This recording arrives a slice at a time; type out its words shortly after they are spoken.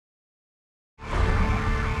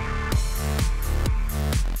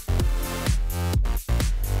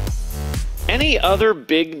Any other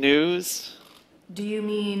big news? Do you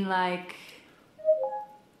mean like...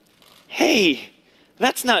 Hey,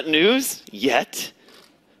 that's not news yet.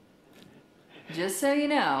 Just so you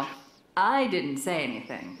know, I didn't say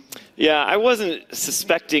anything. Yeah, I wasn't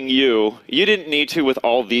suspecting you. You didn't need to with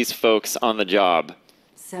all these folks on the job.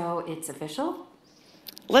 So it's official?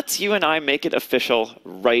 Let's you and I make it official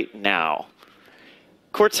right now.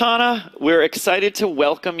 Cortana, we're excited to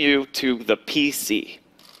welcome you to the PC.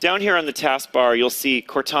 Down here on the taskbar, you'll see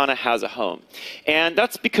Cortana has a home. And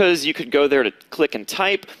that's because you could go there to click and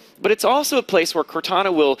type, but it's also a place where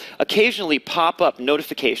Cortana will occasionally pop up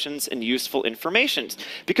notifications and useful information.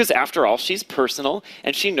 Because after all, she's personal,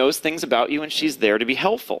 and she knows things about you, and she's there to be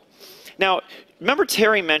helpful. Now, remember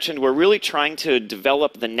Terry mentioned we're really trying to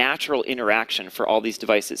develop the natural interaction for all these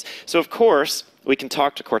devices. So of course, we can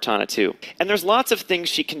talk to Cortana too. And there's lots of things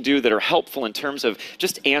she can do that are helpful in terms of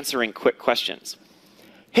just answering quick questions.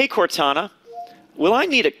 Hey Cortana, will I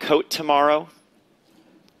need a coat tomorrow?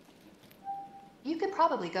 You could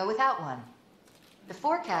probably go without one. The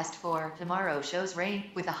forecast for tomorrow shows rain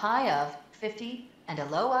with a high of 50 and a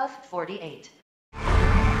low of 48.